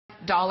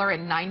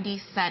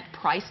$5.90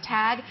 price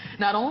tag.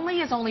 Not only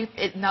is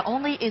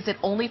it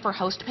only for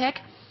Host Pick,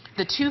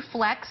 the 2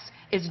 Flex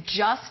is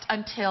just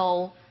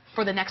until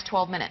for the next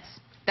 12 minutes.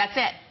 That's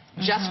it.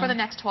 Just for the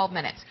next 12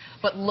 minutes.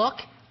 But look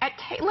at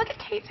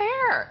Kate's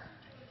hair.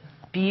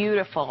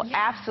 Beautiful, Yeah.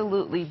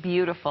 absolutely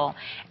beautiful.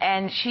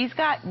 And she's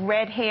got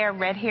red hair.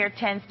 Red hair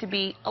tends to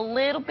be a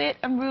little bit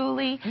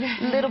unruly,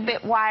 a little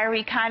bit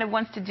wiry, kind of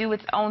wants to do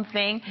its own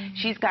thing.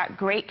 She's got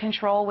great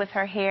control with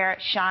her hair,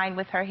 shine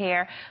with her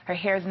hair. Her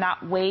hair's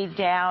not weighed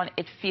down.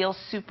 It feels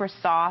super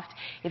soft.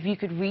 If you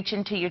could reach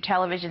into your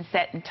television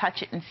set and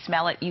touch it and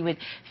smell it, you would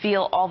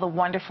feel all the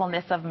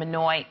wonderfulness of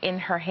Minoy in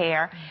her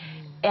hair.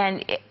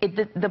 And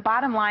the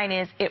bottom line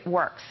is it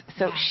works.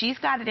 So she's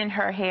got it in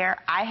her hair.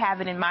 I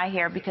have it in my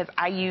hair because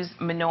I use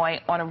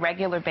Minoy on a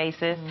regular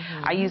basis.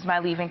 I use my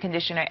leave-in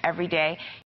conditioner every day.